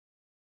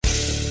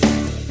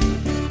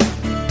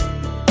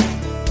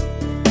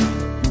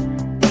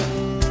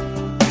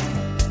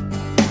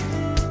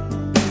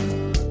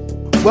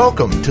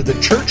Welcome to the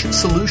Church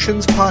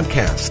Solutions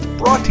Podcast,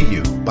 brought to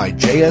you by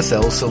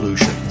JSL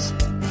Solutions.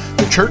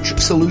 The Church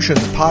Solutions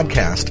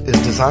Podcast is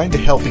designed to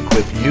help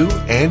equip you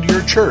and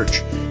your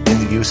church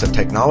in the use of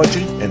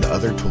technology and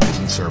other tools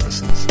and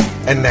services.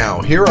 And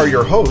now, here are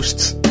your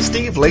hosts,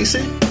 Steve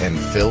Lacey and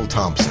Phil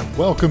Thompson.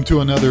 Welcome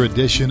to another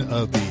edition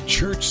of the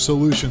Church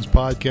Solutions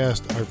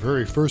Podcast, our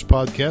very first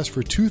podcast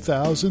for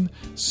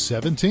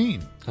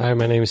 2017. Hi,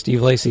 my name is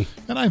Steve Lacey.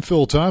 And I'm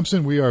Phil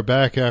Thompson. We are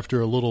back after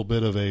a little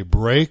bit of a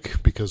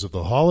break because of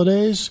the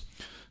holidays.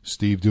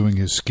 Steve doing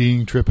his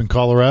skiing trip in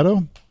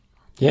Colorado.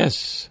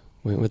 Yes,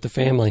 went with the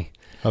family.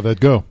 How'd that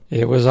go?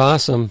 It was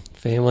awesome.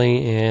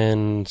 Family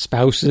and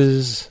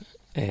spouses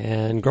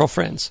and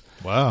girlfriends.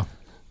 Wow.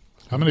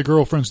 How many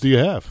girlfriends do you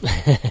have?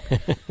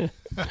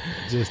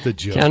 Just a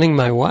joke. Counting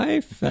my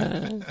wife.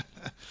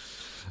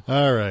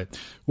 All right.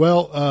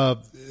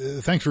 Well,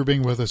 thanks for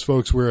being with us,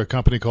 folks. We're a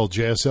company called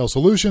JSL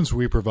Solutions.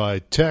 We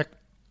provide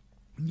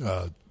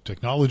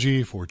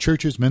technology for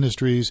churches,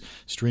 ministries.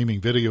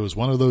 Streaming video is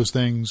one of those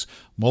things.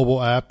 Mobile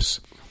apps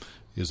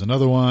is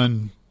another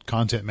one.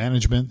 Content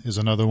management is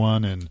another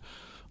one, and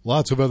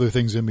lots of other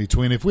things in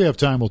between. If we have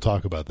time, we'll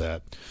talk about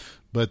that.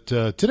 But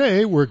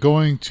today we're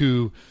going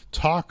to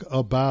talk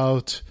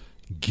about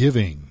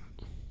giving.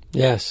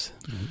 Yes.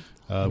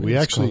 We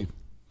actually...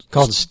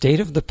 Called State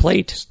of the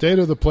Plate. State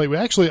of the Plate.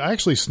 I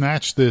actually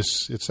snatched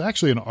this. It's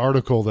actually an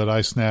article that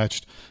I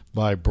snatched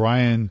by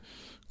Brian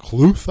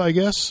Kluth, I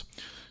guess.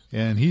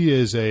 And he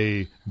is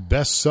a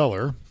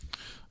bestseller.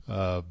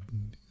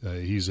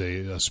 He's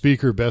a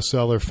speaker,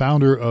 bestseller,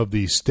 founder of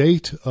the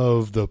State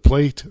of the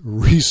Plate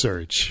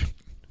Research.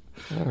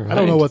 All right. I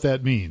don't know what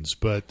that means,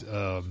 but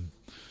I'm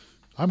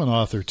an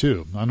author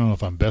too. I don't know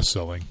if I'm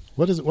best-selling.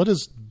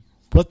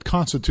 What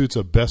constitutes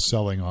a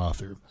best-selling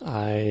author?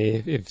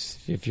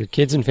 If your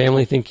kids and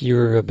family think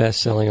you're a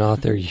best-selling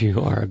author,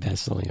 you are a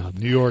best-selling author.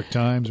 New York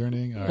Times or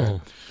anything? All right.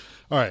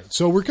 All right.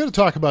 So we're going to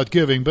talk about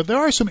giving, but there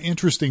are some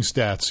interesting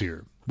stats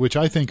here, which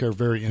I think are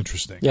very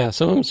interesting. Yeah,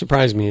 some of them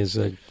surprised me as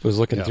I was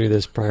looking through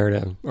this prior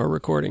to our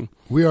recording.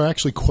 We are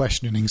actually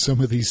questioning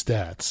some of these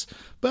stats,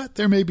 but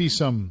there may be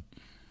some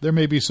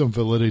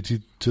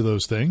validity to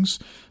those things.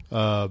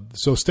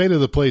 So State of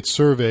the Plate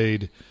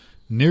surveyed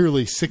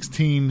nearly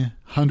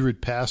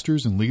 1,600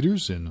 pastors and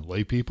leaders and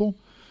lay people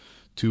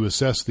to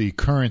assess the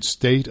current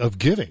state of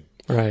giving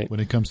when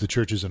it comes to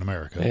churches in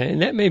America.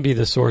 And that may be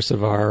the source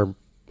of our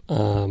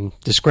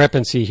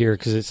discrepancy here,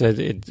 because it said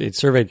it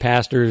surveyed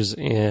pastors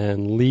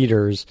and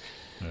leaders.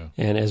 Yeah.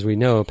 And as we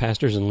know,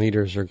 pastors and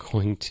leaders are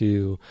going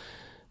to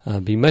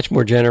be much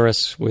more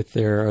generous with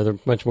they're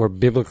much more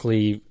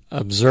biblically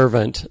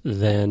observant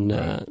than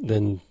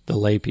the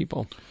lay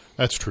people.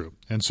 That's true.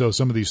 And so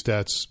some of these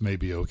stats may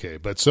be okay.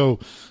 But so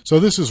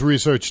this is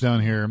research down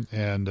here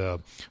and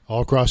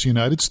all across the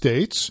United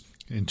States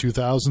in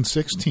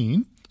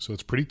 2016. So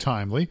it's pretty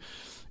timely.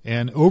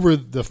 And over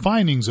the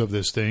findings of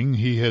this thing,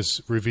 he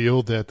has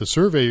revealed that the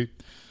survey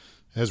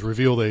has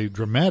revealed a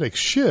dramatic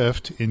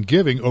shift in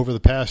giving over the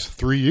past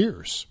 3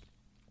 years.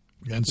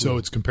 And so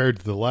it's compared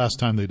to the last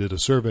time they did a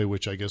survey,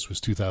 which I guess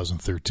was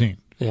 2013.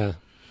 Yeah.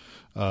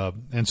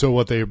 And so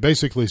what they are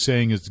basically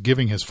saying is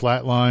giving has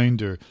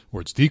flatlined or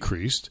it's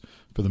decreased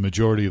for the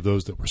majority of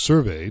those that were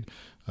surveyed,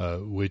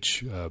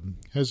 which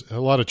has a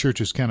lot of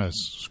churches kind of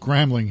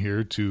scrambling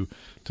here to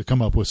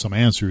come up with some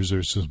answers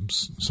or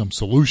some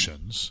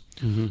solutions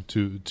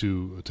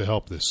to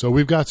help this. So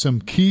we've got some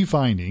key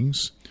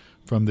findings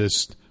from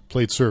this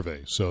plate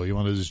survey. So you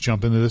want to just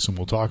jump into this and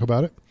we'll talk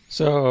about it?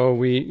 So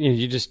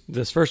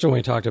this first one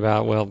we talked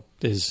about,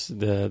 is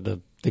the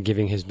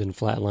giving has been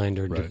flatlined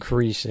or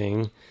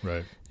decreasing.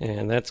 Right.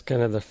 And that's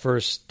kind of the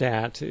first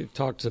stat. It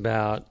talks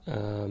about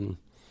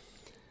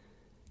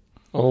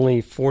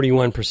only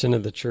 41%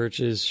 of the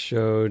churches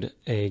showed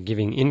a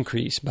giving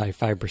increase by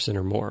 5%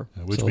 or more.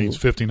 Which means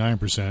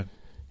 59%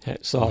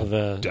 saw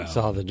the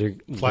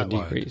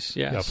decrease.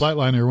 Yes. Yeah,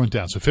 flatlined or went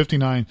down. So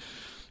 59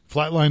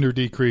 flatlined or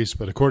decreased,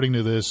 but according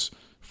to this,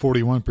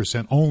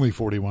 only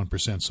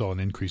 41% saw an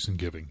increase in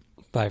giving.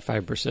 By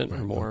 5%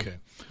 or more,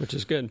 which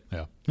is good.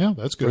 Yeah,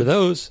 that's good. For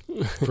those.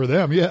 For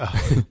them, yeah.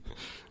 And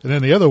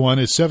then the other one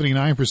is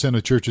 79%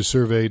 of churches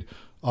surveyed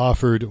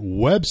offered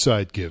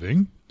website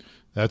giving.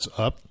 That's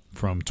up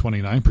from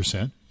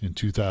 29% in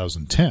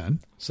 2010.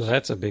 So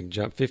that's a big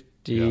jump,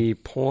 50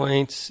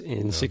 points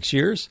in 6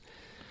 years.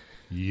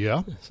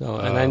 Yeah. So,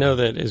 and I know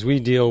that as we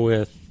deal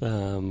with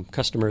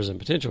customers and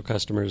potential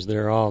customers,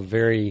 they're all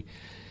very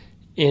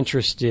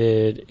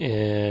interested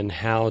in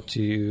how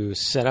to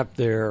set up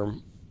their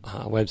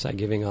website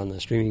giving on the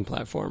streaming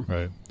platform.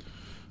 Right.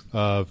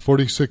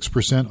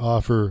 46%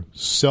 offer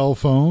cell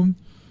phone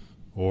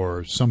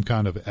or some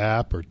kind of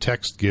app or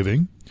text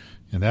giving,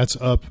 and that's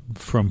up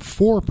from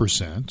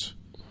 4%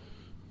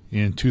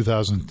 in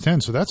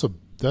 2010. So that's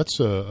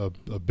a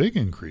big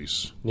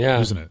increase,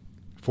 isn't it?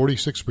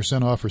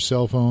 46% offer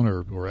cell phone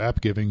or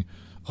app giving,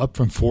 up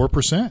from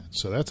 4%.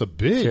 So that's a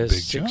big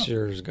jump. 6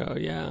 years ago,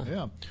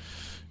 yeah.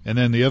 And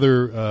then the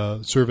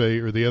other survey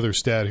or the other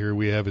stat here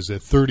we have is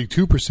that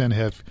 32%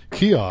 have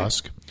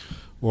kiosk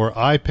or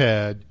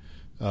iPad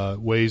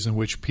ways in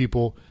which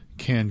people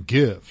can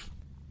give.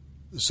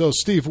 So,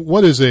 Steve,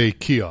 what is a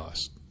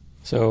kiosk?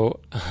 So,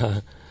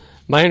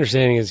 my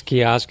understanding is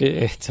kiosk.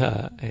 It's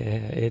how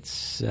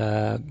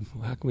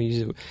can we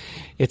use it?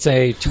 It's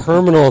a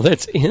terminal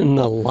that's in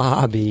the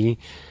lobby.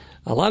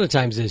 A lot of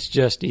times, it's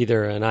just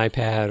either an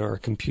iPad or a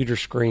computer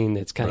screen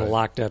that's kind of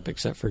locked up,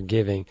 except for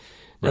giving.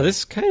 Now,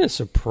 this kind of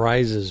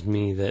surprises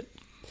me that,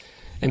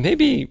 and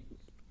maybe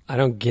I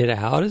don't get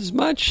out as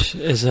much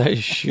as I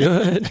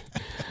should.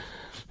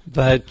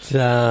 But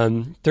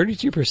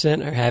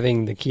 32% are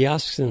having the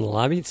kiosks in the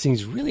lobby. It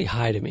seems really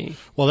high to me.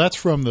 Well, that's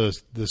from the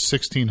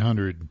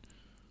 1,600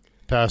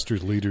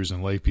 pastors, leaders,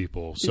 and lay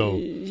people. So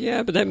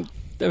yeah, but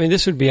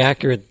this would be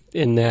accurate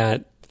in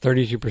that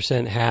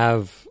 32%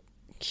 have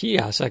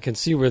kiosks. I can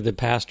see where the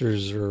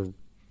pastors or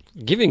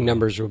giving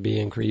numbers will be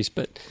increased,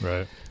 but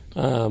right. I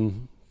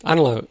don't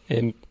know.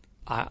 And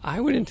I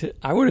would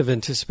have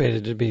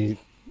anticipated it to be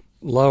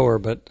lower,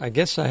 but I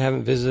guess I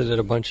haven't visited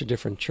a bunch of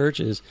different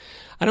churches.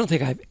 I don't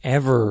think I've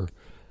ever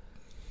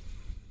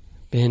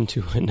been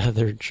to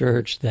another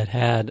church that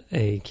had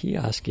a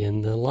kiosk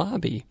in the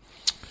lobby.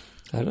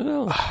 I don't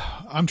know.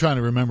 I'm trying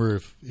to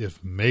remember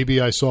if maybe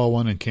I saw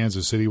one in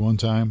Kansas City one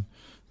time.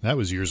 That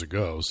was years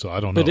ago, so I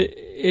don't know. But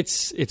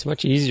it's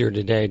much easier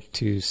today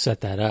to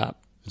set that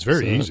up. It's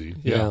very easy.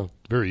 Yeah,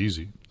 very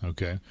easy.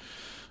 Okay.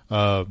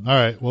 All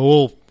right.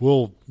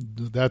 Well,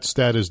 that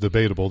stat is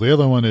debatable. The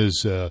other one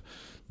is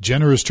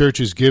generous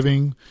churches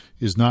giving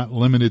is not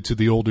limited to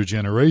the older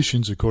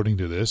generations, according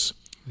to this.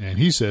 And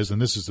he says,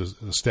 and this is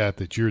a stat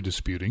that you're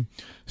disputing,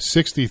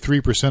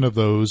 63% of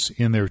those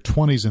in their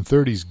 20s and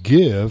 30s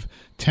give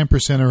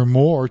 10% or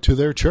more to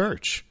their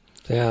church.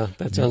 Yeah,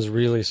 that sounds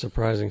really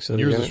surprising. So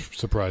you're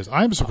surprised.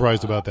 I'm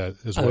surprised about that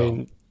as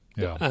well.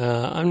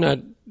 I'm not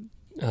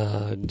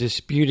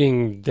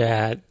disputing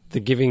that the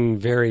giving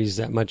varies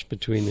that much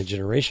between the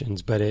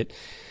generations, but it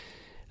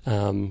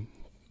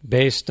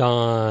based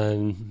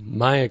on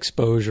my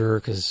exposure,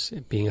 because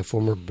being a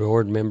former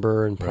board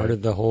member and part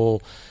of the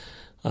whole,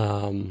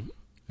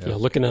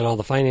 looking at all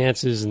the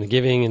finances and the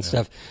giving and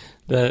stuff,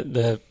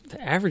 the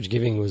average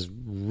giving was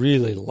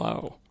really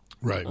low.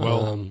 Right.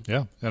 Well,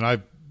 and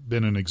I've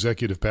been an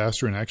executive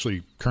pastor and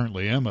actually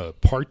currently am a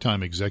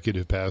part-time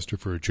executive pastor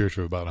for a church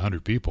of about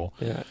 100 people.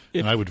 Yeah.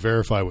 And I would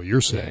verify what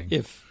you're saying.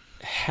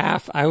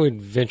 I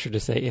would venture to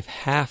say if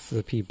half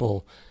the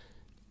people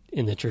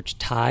in the church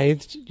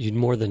tithed, you'd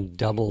more than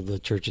double the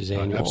church's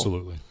annual.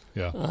 Absolutely.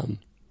 Yeah.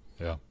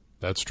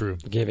 That's true.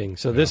 Giving.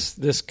 So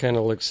this kind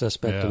of looks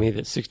suspect to me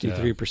that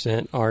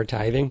 63% are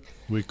tithing.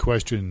 We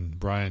question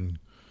Brian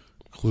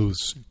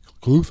Kluth.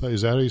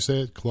 Is that how you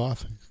say it?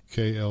 Kluth?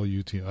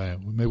 K-L-U-T.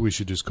 Maybe we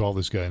should just call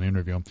this guy and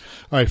interview him.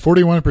 All right,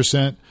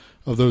 41%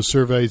 of those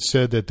surveyed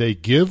said that they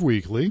give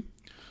weekly,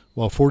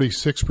 while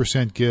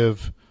 46%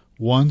 give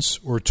once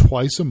or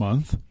twice a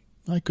month.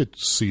 I could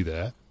see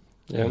that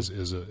as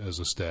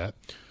a stat.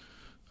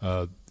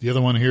 The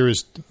other one here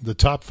is the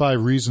top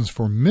 5 reasons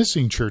for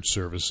missing church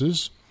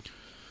services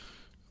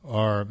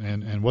are,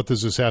 and what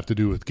does this have to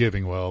do with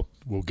giving? Well,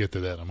 we'll get to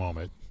that in a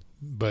moment.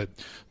 But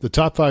the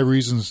top 5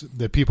 reasons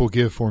that people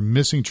give for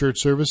missing church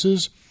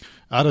services: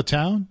 out of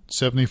town,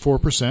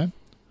 74%,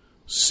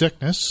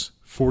 sickness,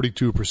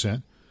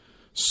 42%,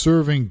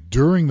 serving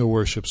during the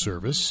worship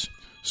service,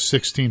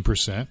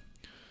 16%,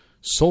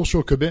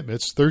 social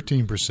commitments,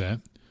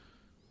 13%,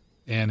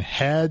 and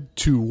had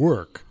to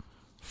work,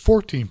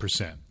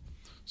 14%.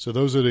 So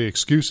those are the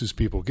excuses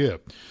people give.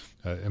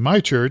 In my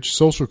church,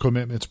 social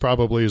commitments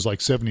probably is like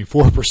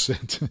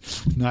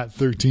 74%, not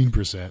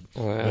 13%.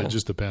 Wow. It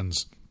just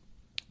depends.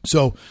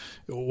 So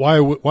why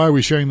are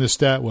we sharing this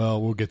stat?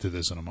 Well, we'll get to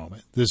this in a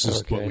moment. This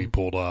is what we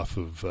pulled off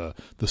of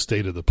the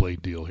State of the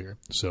Plate deal here.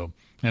 So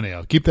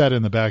anyhow, keep that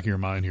in the back of your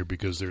mind here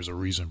because there's a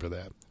reason for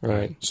that.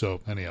 Right. So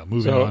anyhow,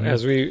 moving on. So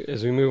as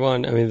we move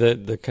on, I mean,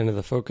 the kind of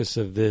the focus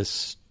of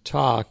this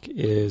talk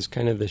is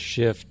kind of the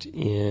shift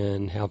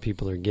in how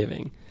people are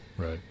giving.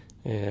 Right.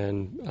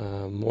 And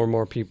more and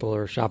more people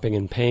are shopping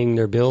and paying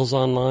their bills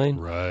online.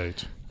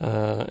 Right.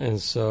 And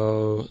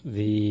so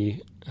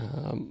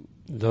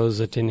those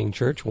attending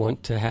church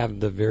want to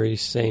have the very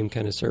same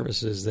kind of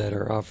services that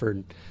are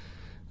offered,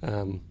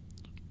 through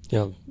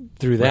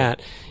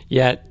that.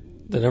 Yet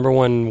the number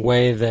one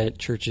way that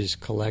churches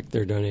collect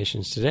their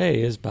donations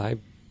today is by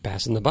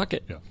passing the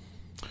bucket. Yeah.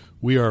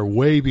 We are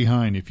way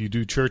behind if you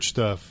do church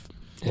stuff.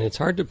 And it's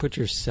hard to put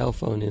your cell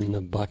phone in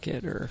the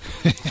bucket or...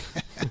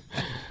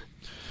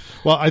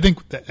 Well, I think,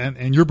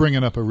 and you're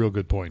bringing up a real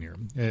good point here,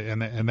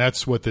 and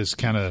that's what this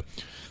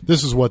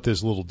is what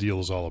this little deal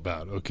is all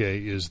about, okay,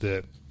 is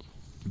that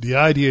the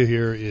idea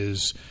here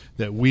is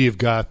that we have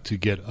got to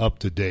get up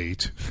to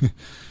date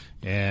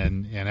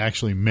and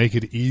actually make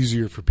it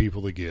easier for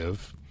people to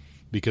give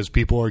because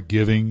people are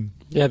giving.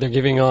 Yeah, they're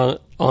giving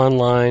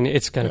online.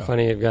 It's kind of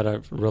funny. I've got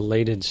a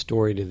related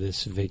story to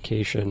this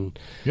vacation.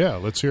 Yeah,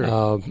 let's hear it.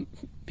 Our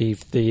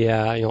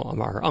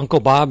Uncle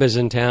Bob is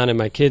in town, and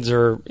my kids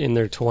are in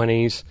their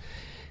 20s,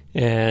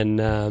 and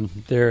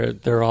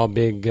they're all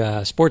big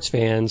sports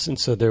fans. And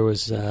so there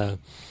was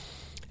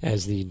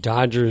as the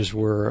Dodgers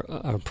were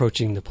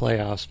approaching the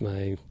playoffs.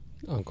 My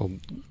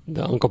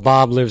Uncle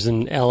Bob lives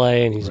in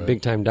L.A. and he's a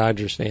big-time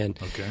Dodgers fan.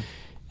 Okay.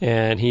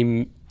 And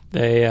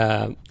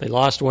they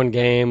lost one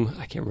game.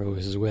 I can't remember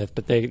who he was with,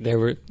 but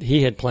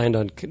he had planned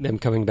on them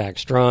coming back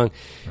strong.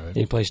 Right. And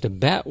he placed a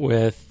bet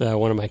with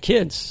one of my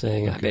kids,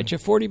 saying, "I bet you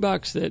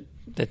 $40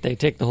 that they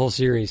take the whole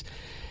series."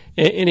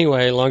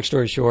 Anyway, long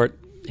story short,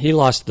 he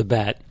lost the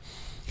bet,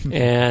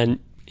 and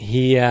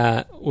he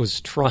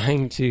was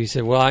trying to. He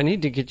said, "Well, I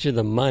need to get you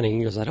the money."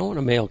 He goes, "I don't want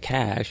to mail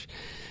cash,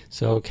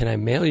 so can I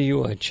mail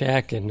you a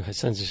check?" And my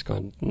son's just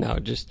going, "No,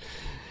 just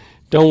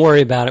don't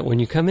worry about it. When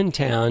you come in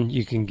town,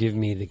 you can give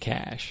me the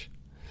cash."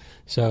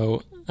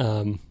 So,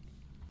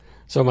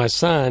 my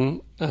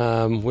son,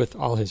 with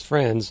all his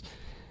friends,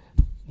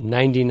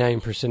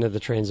 99% of the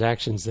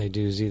transactions they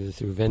do is either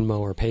through Venmo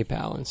or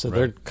PayPal, and so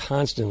they're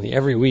constantly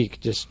every week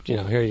just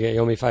here you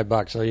owe me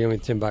 $5, or you owe me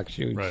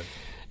 $10. Right.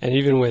 And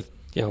even with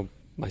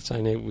my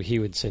son, he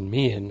would send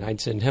me and I'd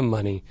send him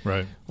money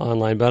Right.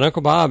 online. But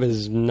Uncle Bob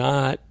is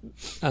not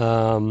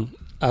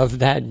of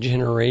that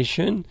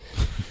generation,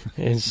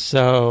 and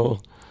so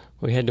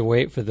we had to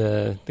wait for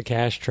the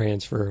cash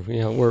transfer.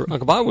 Where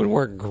Uncle Bob would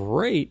work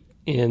great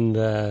in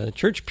the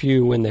church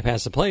pew when they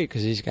pass the plate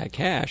because he's got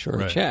cash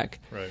or a check.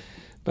 Right.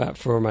 But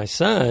for my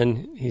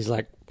son, he's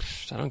like,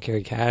 I don't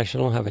carry cash. I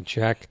don't have a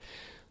check.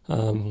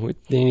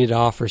 They need to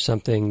offer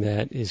something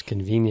that is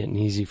convenient and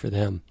easy for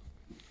them.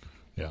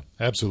 Yeah,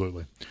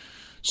 absolutely.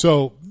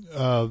 So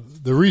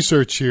the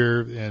research here,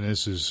 and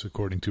this is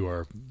according to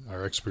our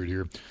expert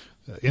here,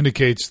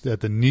 indicates that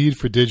the need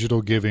for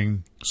digital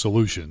giving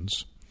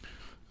solutions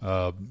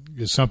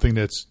is something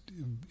that's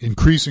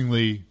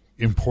increasingly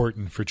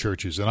important for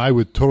churches. And I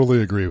would totally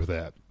agree with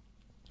that,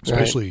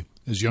 especially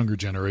as younger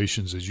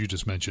generations, as you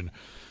just mentioned.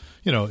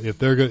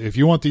 If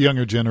you want the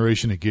younger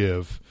generation to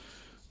give,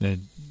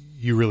 then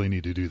you really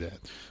need to do that.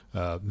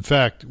 In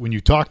fact, when you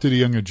talk to the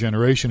younger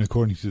generation,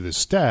 according to this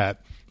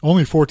stat,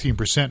 only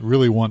 14%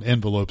 really want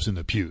envelopes in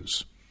the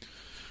pews.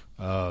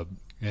 And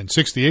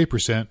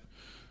 68%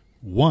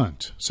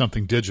 want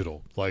something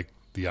digital, like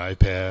the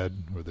iPad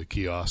or the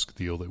kiosk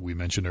deal that we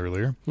mentioned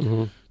earlier.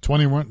 Mm-hmm.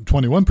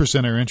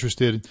 21% are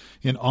interested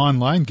in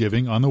online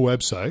giving on the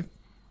website,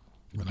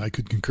 and I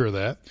could concur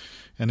that.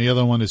 And the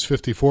other one is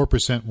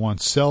 54%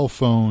 want cell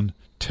phone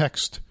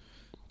text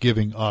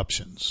giving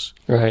options.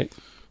 Right.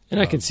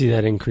 And I could see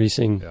that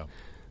increasing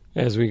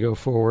as we go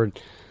forward.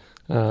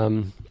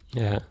 And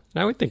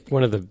I would think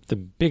one of the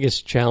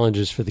biggest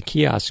challenges for the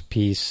kiosk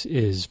piece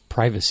is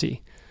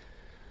privacy.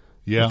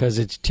 Yeah. Because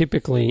it's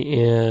typically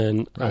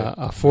in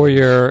a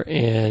foyer,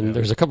 and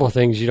there's a couple of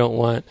things you don't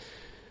want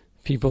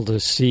people to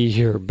see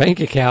your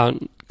bank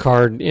account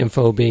card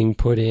info being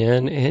put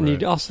in, and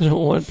you also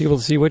don't want people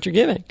to see what you're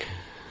giving.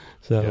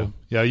 So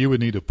you would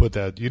need to put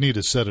that. You need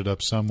to set it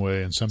up some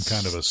way in some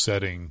kind of a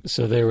setting.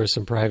 So there was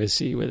some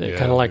privacy with it,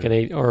 kind of like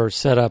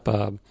set up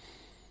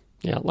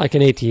like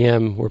an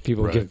ATM where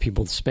people give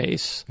people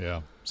space.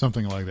 Yeah.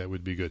 Something like that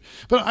would be good.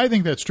 But I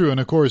think that's true. And,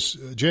 of course,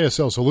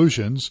 JSL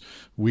Solutions,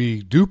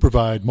 we do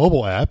provide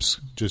mobile apps.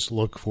 Just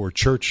look for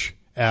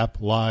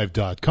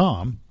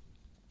churchapplive.com.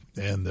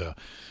 And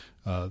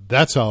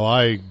that's how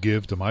I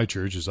give to my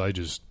church, is I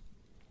just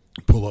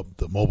pull up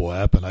the mobile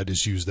app and I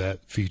just use that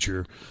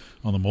feature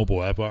on the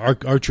mobile app.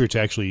 Our church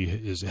actually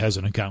has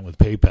an account with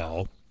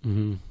PayPal.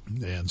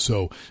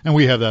 Mm-hmm. And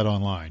we have that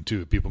online,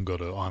 too. People can go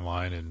to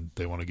online and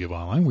they want to give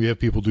online. We have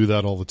people do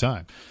that all the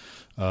time.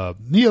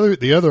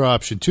 The other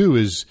option too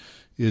is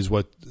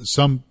what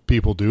some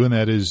people do, and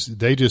that is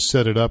they just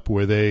set it up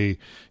where they,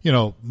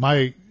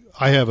 I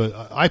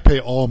pay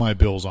all my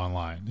bills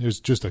online.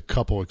 There's just a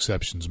couple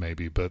exceptions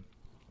maybe, but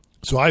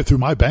so through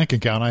my bank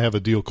account I have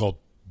a deal called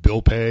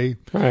Bill Pay.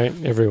 Right,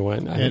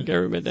 everyone. I think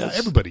everybody does.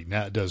 Everybody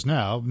does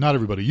now. Not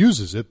everybody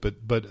uses it, but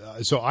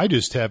so I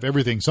just have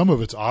everything. Some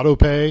of it's auto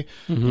pay,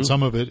 and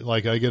some of it,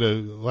 like I get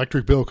an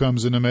electric bill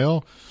comes in the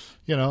mail.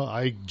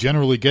 I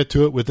generally get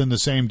to it within the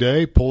same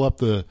day, pull up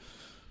the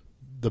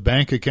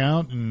bank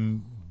account,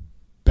 and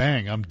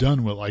bang, I'm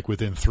done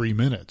within 3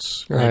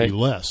 minutes, maybe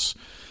less.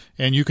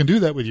 And you can do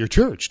that with your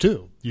church,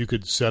 too. You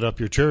could set up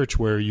your church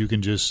where you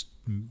can just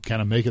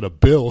kind of make it a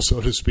bill, so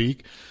to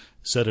speak,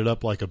 set it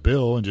up like a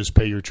bill and just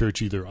pay your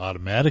church either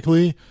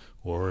automatically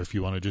or if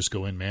you want to just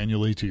go in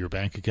manually to your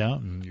bank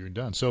account and you're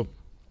done. So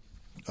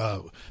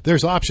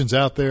there's options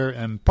out there,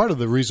 and part of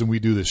the reason we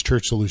do this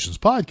Church Solutions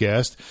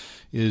podcast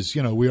is,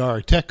 we are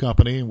a tech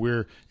company, and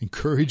we're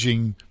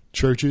encouraging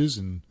churches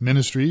and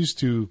ministries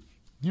to,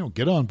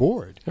 get on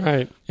board.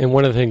 Right. And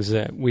one of the things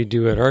that we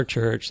do at our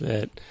church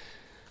that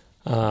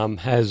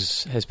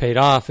has paid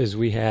off is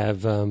we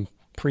have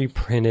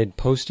pre-printed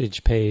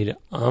postage-paid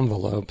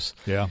envelopes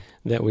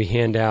that we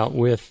hand out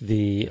with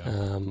the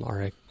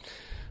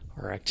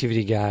our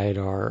activity guide,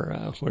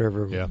 or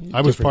whatever. Yeah,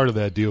 I was part of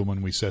that deal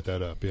when we set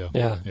that up.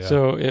 Yeah.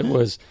 So it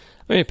was.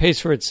 I mean, it pays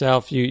for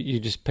itself. You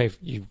just pay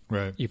you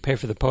pay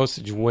for the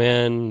postage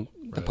when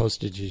the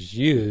postage is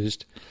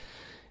used,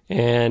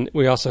 and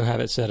we also have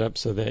it set up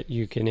so that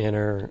you can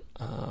enter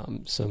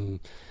some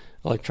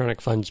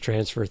electronic funds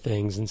transfer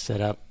things and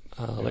set up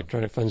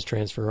electronic funds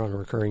transfer on a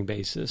recurring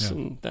basis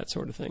and that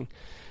sort of thing.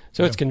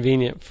 So it's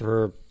convenient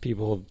for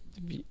people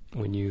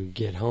when you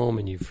get home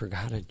and you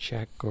forgot a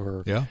check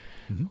or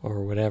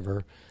or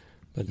whatever.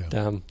 But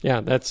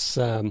that's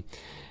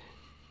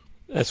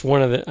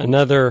one of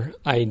another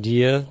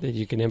idea that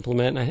you can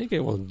implement, and I think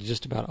it will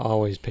just about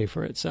always pay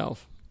for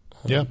itself.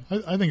 I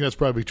think that's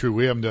probably true.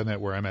 We haven't done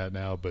that where I'm at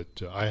now, but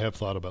I have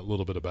thought a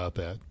little bit about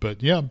that.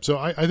 But so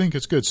I think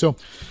it's good. So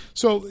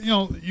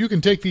you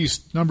can take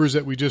these numbers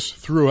that we just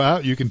threw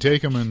out. You can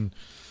take them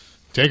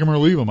or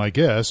leave them, I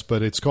guess.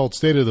 But it's called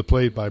State of the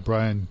Plate by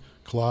Brian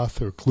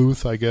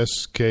Kluth, I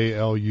guess,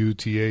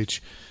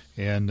 Kluth.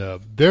 And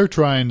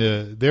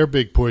their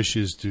big push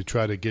is to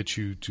try to get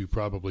you to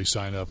probably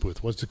sign up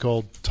with, what's it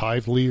called,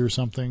 Tithely or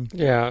something?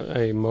 Yeah,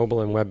 a mobile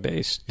and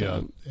web-based.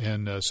 Yeah,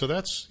 so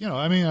that's,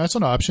 that's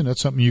an option.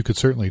 That's something you could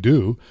certainly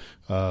do.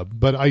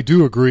 But I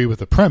do agree with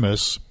the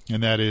premise,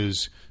 and that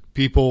is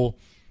people,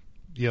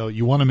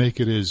 you want to make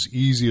it as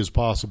easy as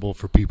possible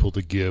for people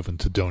to give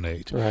and to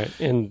donate. Right,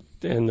 and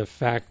the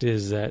fact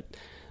is that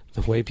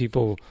the way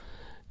people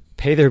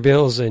pay their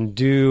bills and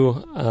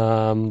do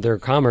their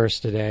commerce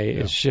today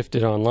is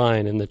shifted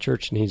online, and the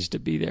church needs to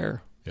be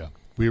there. Yeah,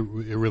 it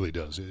really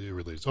does. It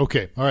really is.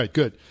 Okay, all right,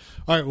 good.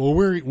 All right, well,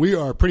 we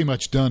are pretty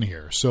much done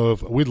here. So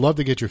we'd love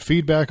to get your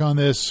feedback on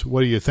this.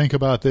 What do you think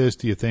about this?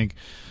 Do you think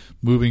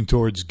moving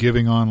towards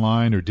giving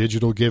online or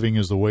digital giving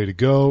is the way to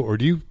go, or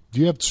do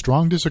you have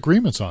strong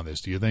disagreements on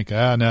this? Do you think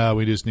no,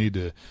 we just need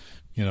to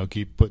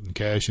keep putting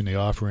cash in the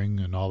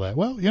offering and all that?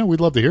 Well, we'd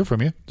love to hear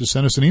from you. Just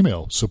send us an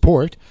email,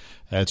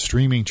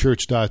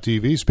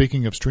 support@streamingchurch.tv.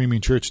 Speaking of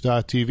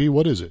streamingchurch.tv,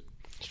 what is it?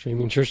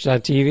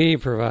 Streamingchurch.tv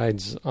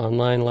provides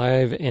online,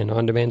 live, and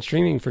on-demand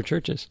streaming for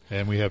churches.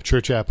 And we have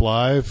Church App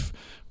Live,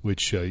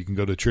 which you can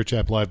go to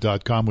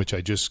churchapplive.com, which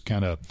I just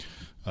kind of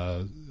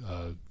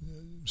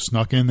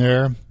snuck in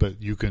there.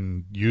 But you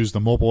can use the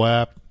mobile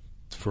app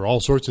for all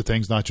sorts of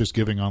things, not just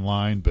giving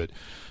online, but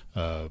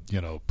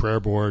prayer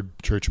board,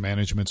 church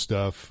management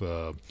stuff,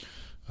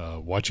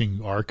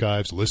 watching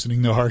archives,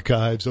 listening to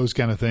archives, those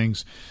kind of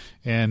things.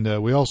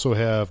 And we also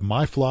have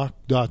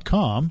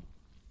myflock.com,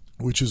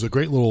 which is a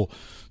great little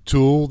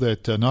tool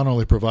that not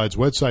only provides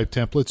website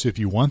templates if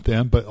you want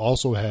them, but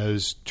also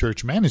has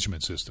church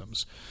management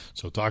systems.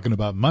 So talking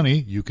about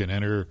money, you can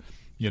enter,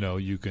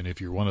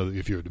 if you're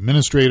if you're an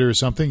administrator or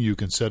something, you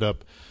can set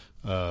up,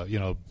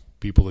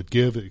 people that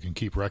give. You can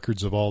keep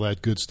records of all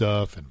that good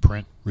stuff and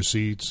print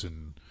receipts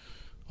and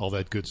all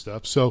that good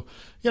stuff. So,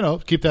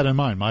 keep that in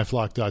mind,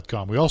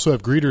 myflock.com. We also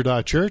have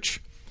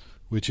greeter.church,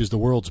 which is the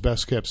world's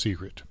best kept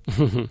secret.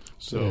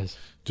 So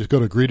just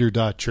go to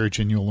greeter.church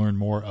and you'll learn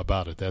more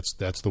about it. That's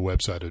the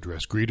website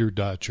address,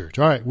 greeter.church.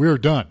 All right, we're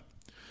done.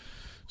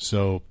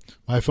 So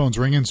my phone's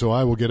ringing, so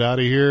I will get out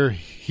of here.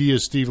 He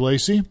is Steve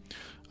Lacey.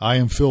 I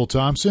am Phil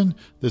Thompson.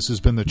 This has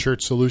been the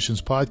Church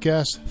Solutions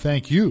Podcast.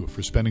 Thank you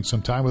for spending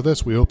some time with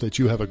us. We hope that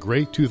you have a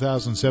great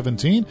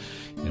 2017,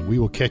 and we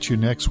will catch you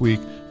next week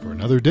for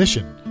another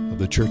edition of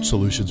the Church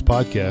Solutions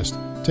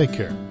Podcast. Take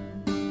care.